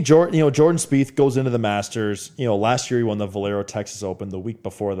 To me, Jordan Spieth goes into the Masters. Last year he won the Valero Texas Open, the week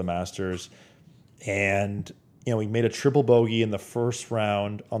before the Masters, and he made a triple bogey in the first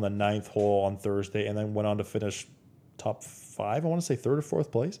round on the 9th hole on Thursday, and then went on to finish top 5. I want to say 3rd or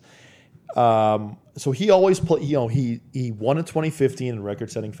 4th place. So he always play. He won in 2015 in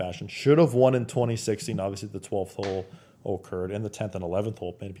record-setting fashion. Should have won in 2016. Obviously, the 12th hole occurred, and the 10th and 11th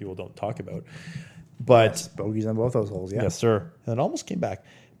hole many people don't talk about. But yes, bogeys on both those holes. Yeah. Yes, sir. And it almost came back.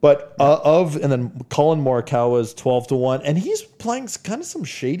 But and then Colin Morikawa is 12-1, and he's playing kind of some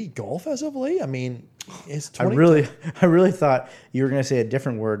shady golf as of late. I mean, I really thought you were going to say a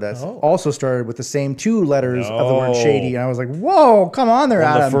different word that's also started with the same 2 letters of the word shady, and I was like, "Whoa, come on there,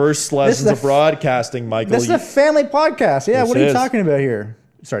 Adam!" The first lessons of broadcasting, Michael. This is a family podcast. Yeah, what are you talking about here?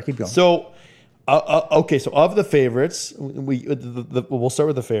 Sorry, keep going. So, okay, so of the favorites, we'll start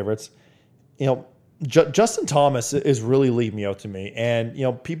with the favorites. Justin Thomas is really leaving me out to me.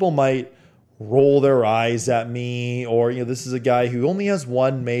 And, people might roll their eyes at me, or, this is a guy who only has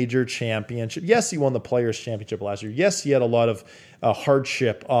one major championship. Yes, he won the Players' Championship last year. Yes, he had a lot of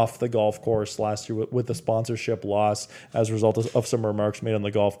hardship off the golf course last year with the sponsorship loss as a result of some remarks made on the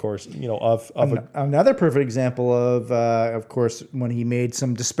golf course. Another perfect example of course, when he made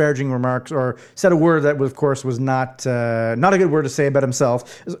some disparaging remarks or said a word that, of course, was not a good word to say about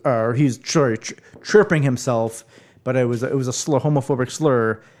himself, or he's chirping himself, but it was a homophobic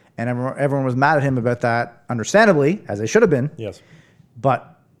slur, and everyone was mad at him about that, understandably, as they should have been. Yes, but.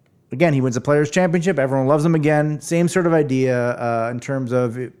 Again, he wins the Players' Championship. Everyone loves him again. Same sort of idea in terms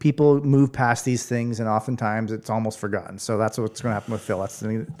of people move past these things, and oftentimes it's almost forgotten. So that's what's going to happen with Phil. That's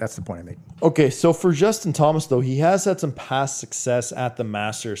the point I made. Okay, so for Justin Thomas, though, he has had some past success at the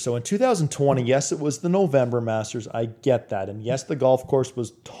Masters. So in 2020, yes, it was the November Masters. I get that. And yes, the golf course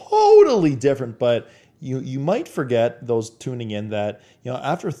was totally different, but you might forget, those tuning in, that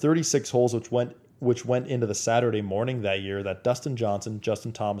after 36 holes, which went which went into the Saturday morning that year, that Dustin Johnson,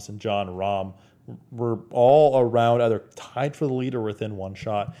 Justin Thomas, and John Rahm were all around either tied for the lead or within one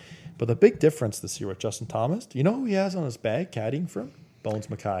shot. But the big difference this year with Justin Thomas, do you know who he has on his bag caddying from? Bones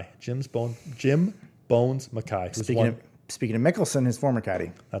Mackay. Jim Bones Mackay. Speaking of Mickelson, his former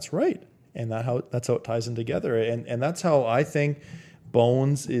caddy. That's right. And that's how it ties in together. And that's how I think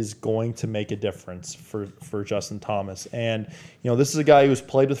Bones is going to make a difference for Justin Thomas. And, this is a guy who's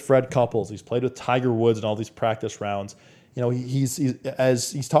played with Fred Couples. He's played with Tiger Woods in all these practice rounds. He's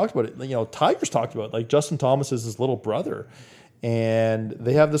as he's talked about it, Tiger's talked about it. Like, Justin Thomas is his little brother. And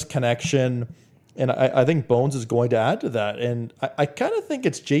they have this connection. And I think Bones is going to add to that. And I kind of think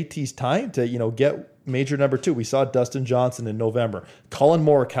it's JT's time to, get major number 2. We saw Dustin Johnson in November. Colin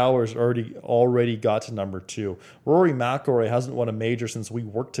Morikawa's already got to number 2. Rory McIlroy hasn't won a major since we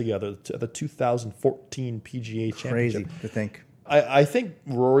worked together at the 2014 PGA Championship. Crazy to think. I think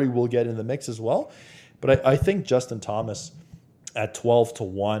Rory will get in the mix as well. But I think Justin Thomas at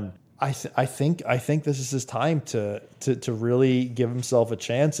 12-1, I think this is his time to really give himself a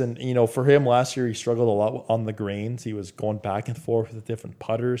chance. And, for him last year, he struggled a lot on the greens. He was going back and forth with different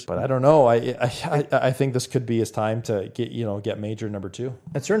putters. But I don't know. I think this could be his time to get major number 2.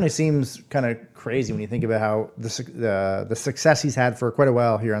 It certainly seems kind of crazy when you think about how the success he's had for quite a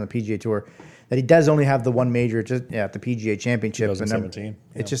while here on the PGA Tour, that he does only have the one major at the PGA Championship. 2017.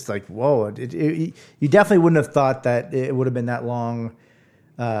 It's just like, whoa. You definitely wouldn't have thought that it would have been that long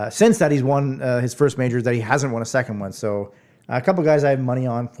since that he's won his first major, that he hasn't won a second one. So a couple guys I have money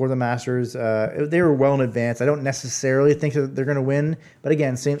on for the Masters. They were well in advance. I don't necessarily think that they're going to win, but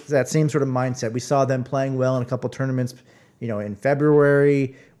again, that same sort of mindset. We saw them playing well in a couple tournaments, in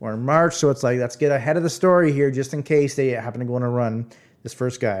February or in March. So it's like, let's get ahead of the story here just in case they happen to go on a run. This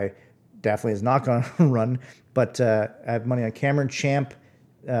first guy definitely is not going to run, but I have money on Cameron Champ,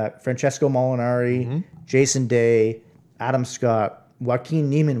 Francesco Molinari, Jason Day, Adam Scott, Joaquin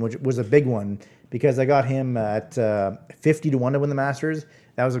Niemann, which was a big one because I got him at 50-1 to win the Masters.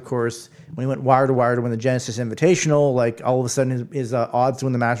 That was, of course, when he went wire to wire to win the Genesis Invitational. Like, all of a sudden, his odds to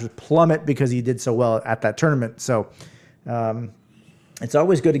win the Masters plummet because he did so well at that tournament. So it's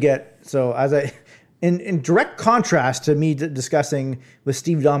always good to get. So in direct contrast to me discussing with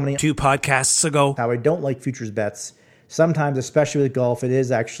Steve Dominy 2 podcasts ago how I don't like futures bets. Sometimes, especially with golf, it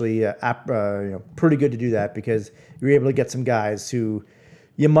is actually pretty good to do that because you're able to get some guys who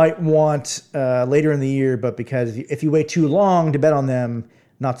you might want later in the year, but because if you wait too long to bet on them,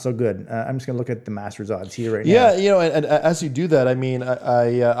 not so good. I'm just going to look at the Masters odds here right now. Yeah, and as you do that, I mean,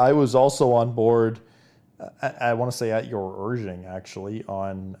 I was also on board, I want to say at your urging, actually,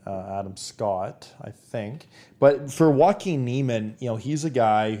 on Adam Scott, I think. But for Joaquin Niemann, he's a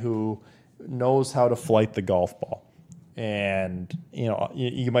guy who knows how to flight the golf ball. And,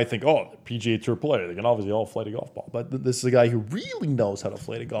 you might think, oh, PGA Tour player, they can obviously all flight a golf ball. But this is a guy who really knows how to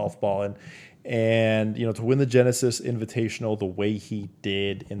flight a golf ball. And to win the Genesis Invitational the way he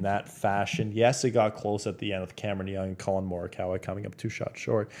did in that fashion, yes, it got close at the end with Cameron Young and Colin Morikawa coming up 2 shots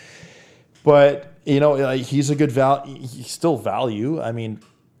short. But, he's a good value. He's still value. I mean,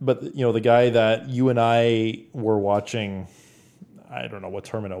 but, the guy that you and I were watching, I don't know what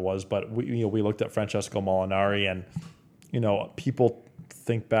tournament it was, but we looked at Francesco Molinari, and people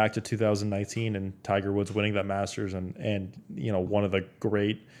think back to 2019 and Tiger Woods winning that Masters, and one of the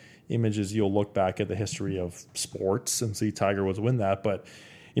great images, you'll look back at the history of sports and see Tiger Woods win that, but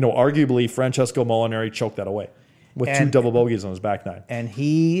arguably Francesco Molinari choked that away with 2 double bogeys on his back nine, and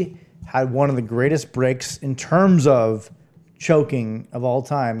he had one of the greatest breaks in terms of choking of all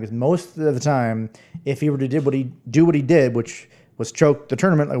time, because most of the time, if he were to do what he did, which was choke the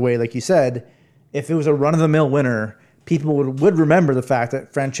tournament away, like you said, if it was a run-of-the-mill winner, people would remember the fact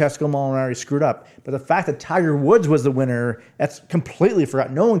that Francesco Molinari screwed up. But the fact that Tiger Woods was the winner, that's completely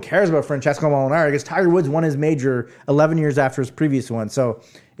forgotten. No one cares about Francesco Molinari because Tiger Woods won his major 11 years after his previous one. So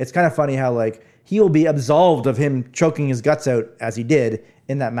it's kind of funny how, he will be absolved of him choking his guts out as he did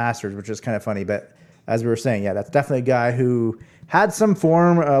in that Masters, which is kind of funny. But as we were saying, yeah, that's definitely a guy who had some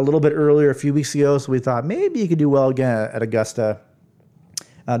form a little bit earlier, a few weeks ago, so we thought maybe he could do well again at Augusta.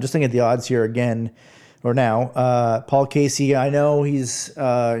 Just looking at the odds here again, or now, Paul Casey, I know he's, he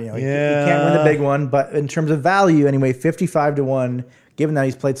can't win the big one, but in terms of value, anyway, 55-1, given that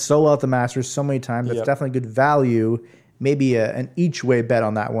he's played so well at the Masters so many times, that's definitely good value. Maybe an each-way bet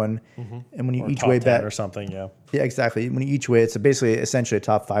on that one. Mm-hmm. And when you each-way bet or something, yeah, exactly. When you each-way, it's essentially a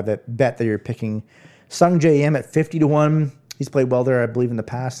top 5 bet that you're picking. Sung J M at 50-1. He's played well there, I believe, in the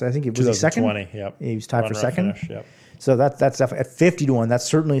past. I think it was he second. 2020, yep. He was tied for second. Finish, yep. So that's definitely at 50-1. That's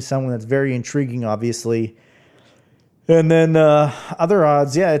certainly someone that's very intriguing, obviously. And then other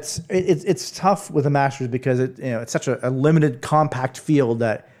odds, yeah, it's tough with the Masters because it's such a limited, compact field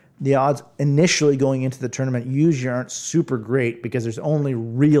that the odds initially going into the tournament usually aren't super great because there's only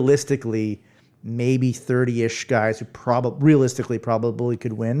realistically maybe 30-ish guys who realistically probably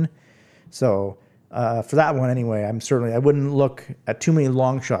could win. So for that one anyway, I wouldn't look at too many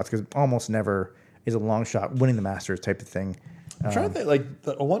long shots because almost never is a long shot winning the Masters type of thing. I'm trying to think,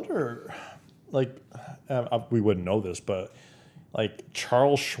 I wonder, we wouldn't know this, but like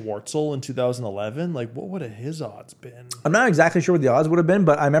Charles Schwartzel in 2011, like what would have his odds been? I'm not exactly sure what the odds would have been,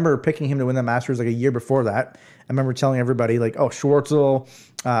 but I remember picking him to win the Masters like a year before that. I remember telling everybody like, "Oh, Schwartzel."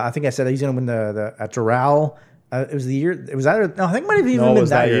 I think I said he's going to win the at Doral. It was the year. It was either. No, I think it might have even been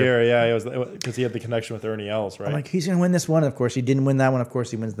that year. Yeah, it was because he had the connection with Ernie Els, right? I'm like, he's going to win this one. Of course, he didn't win that one. Of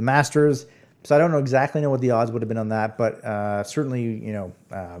course, he wins the Masters. So I don't know what the odds would have been on that, but certainly,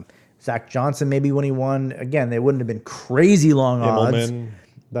 Zach Johnson maybe when he won. Again, they wouldn't have been crazy long odds.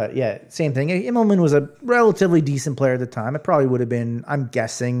 But yeah, same thing. Immelman was a relatively decent player at the time. It probably would have been, I'm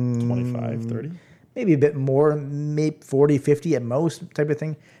guessing, 25, 30? Maybe a bit more, maybe 40, 50 at most type of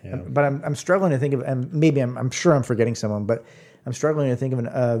thing. Yeah. But I'm struggling to think of, and maybe I'm sure I'm forgetting someone, but I'm struggling to think of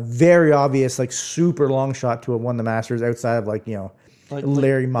a very obvious, like super long shot to have won the Masters outside of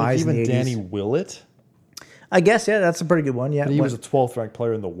Larry Mize even in the 80s. Danny Willett. I guess, yeah, that's a pretty good one. Yeah, but he was a 12th ranked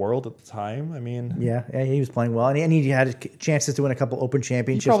player in the world at the time. I mean, yeah, he was playing well, and he had chances to win a couple Open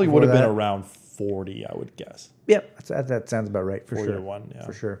Championships. He probably would have been around 40, I would guess. Yep, that sounds about right for sure. 41, yeah,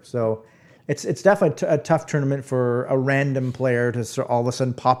 for sure. So it's definitely a tough tournament for a random player to all of a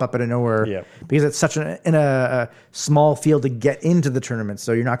sudden pop up out of nowhere. Yeah, because it's such in a small field to get into the tournament.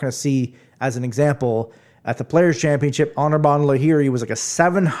 So you're not going to see, as an example, at the Players Championship, Anirban Lahiri was like a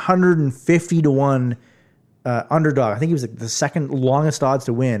 750 to 1 underdog. I think he was like the second longest odds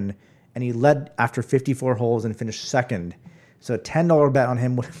to win, and he led after 54 holes and finished second. So a $10 bet on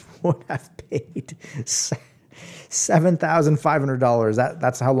him would have paid $7,500.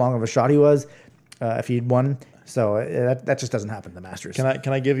 That's how long of a shot he was if he'd won. So that just doesn't happen in the Masters.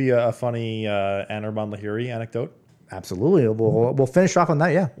 Can I give you a funny Anirban Lahiri anecdote? Absolutely. We'll finish off on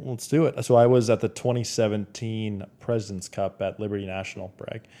that, yeah. Let's do it. So I was at the 2017 President's Cup at Liberty National,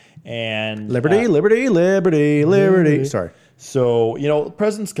 Bragg. And Liberty. Sorry. So,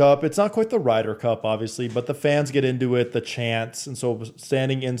 President's Cup, it's not quite the Ryder Cup, obviously, but the fans get into it, the chants. And so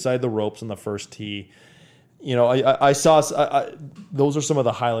standing inside the ropes on the first tee, I saw those are some of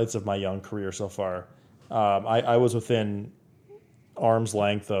the highlights of my young career so far. I was within arm's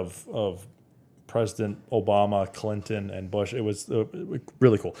length of President Obama, Clinton, and Bush. It was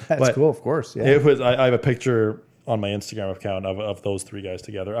really cool. That's cool, of course. Yeah. It was. I have a picture on my Instagram account of those three guys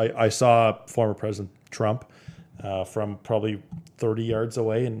together. I saw former President Trump from probably 30 yards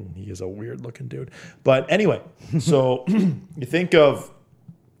away, and he is a weird-looking dude. But anyway, so you think of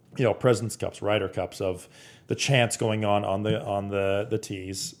President's Cups, Ryder Cups, of the chants going on the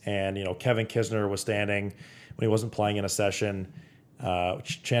tees, and Kevin Kisner was standing when he wasn't playing in a session,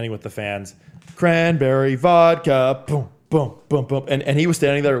 chanting with the fans. Cranberry vodka, boom, boom, boom, boom. And he was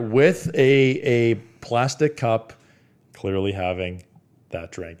standing there with a plastic cup, clearly having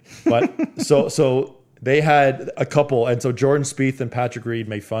that drink. But so they had a couple, and so Jordan Spieth and Patrick Reed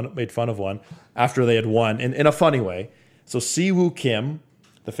made fun of one after they had won in a funny way. So Siwoo Kim,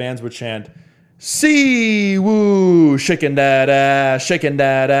 the fans would chant, Siwoo, shaking that ass, shaking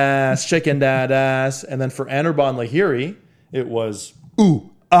that ass, shaking that ass. And then for Anirban Lahiri, it was, ooh,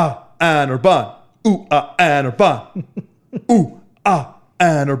 ah, Anirban, ooh, ah, Anirban, ooh, ah,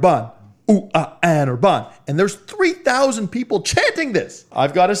 Anirban, ooh, ah, Anirban. And there's 3,000 people chanting this.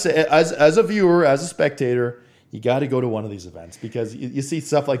 I've got to say, as a viewer, as a spectator, you got to go to one of these events because you see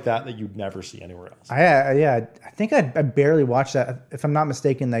stuff like that you'd never see anywhere else. I think I barely watched that. If I'm not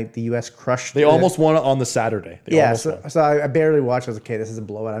mistaken, like the U.S. crushed. They almost won it on the Saturday. So I barely watched. I was like, okay, this is a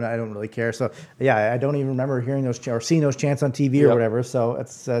blowout. I don't really care. So yeah, I don't even remember hearing those or seeing those chants on TV or whatever. So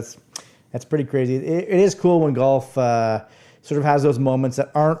that's pretty crazy. It is cool when golf sort of has those moments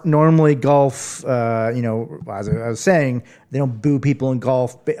that aren't normally golf. As I was saying, they don't boo people in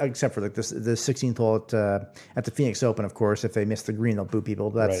golf, except for like the 16th hole at the Phoenix Open, of course. If they miss the green, they'll boo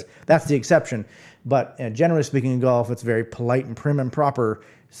people. That's the exception. But generally speaking, in golf, it's very polite and prim and proper.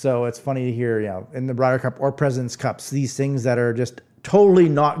 So it's funny to hear, in the Ryder Cup or President's Cups, these things that are just totally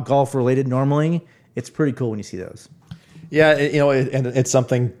not golf related normally. It's pretty cool when you see those. Yeah, and it's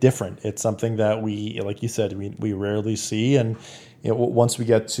something different. It's something that we, like you said, we rarely see. And once we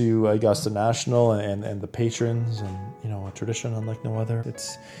get to Augusta National and the patrons and a tradition unlike no other,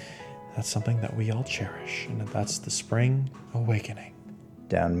 that's something that we all cherish, and that's the spring awakening.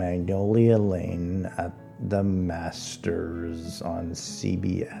 down Magnolia Lane at the Masters on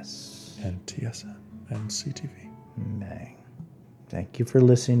CBS. And TSN and CTV. Bang. Thank you for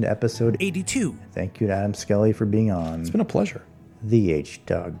listening to episode 82. Thank you to Adam Scully for being on It's been a pleasure. the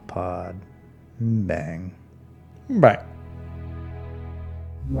H-Dog Pod. Bang. Bye.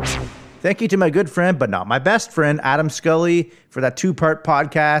 Thank you to my good friend, but not my best friend, Adam Scully, for that 2-part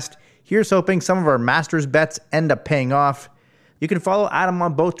podcast. Here's hoping some of our Masters bets end up paying off. You can follow Adam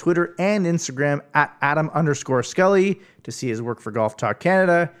on both Twitter and Instagram at Adam_Scully to see his work for Golf Talk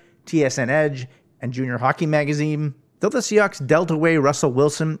Canada, TSN Edge, and Junior Hockey Magazine. Though the Seahawks dealt away Russell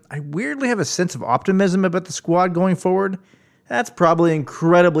Wilson, I weirdly have a sense of optimism about the squad going forward. That's probably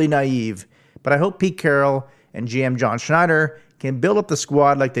incredibly naive, but I hope Pete Carroll and GM John Schneider can build up the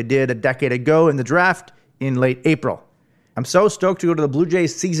squad like they did a decade ago in the draft in late April. I'm so stoked to go to the Blue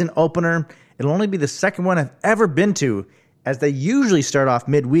Jays season opener. It'll only be the second one I've ever been to, as they usually start off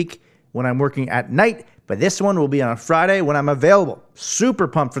midweek when I'm working at night, but this one will be on a Friday when I'm available. Super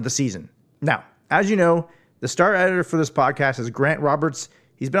pumped for the season. Now, as you know, the star editor for this podcast is Grant Roberts.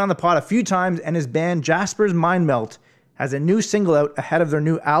 He's been on the pod a few times, and his band Jasper's Mind Melt has a new single out ahead of their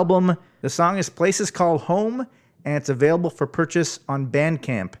new album. The song is Places Called Home, and it's available for purchase on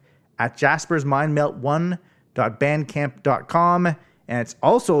Bandcamp at jaspersmindmelt1.bandcamp.com, and it's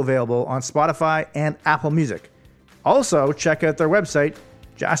also available on Spotify and Apple Music. Also, check out their website,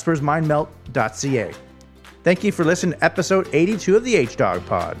 jaspersmindmelt.ca. Thank you for listening to episode 82 of the H-Dog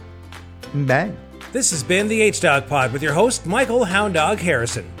Pod. Bang. This has been the H-Dog Pod with your host, Michael Hound Dog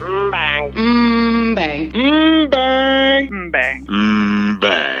Harrison. Bang. Bang. Bang. Bang.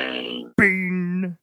 Bang.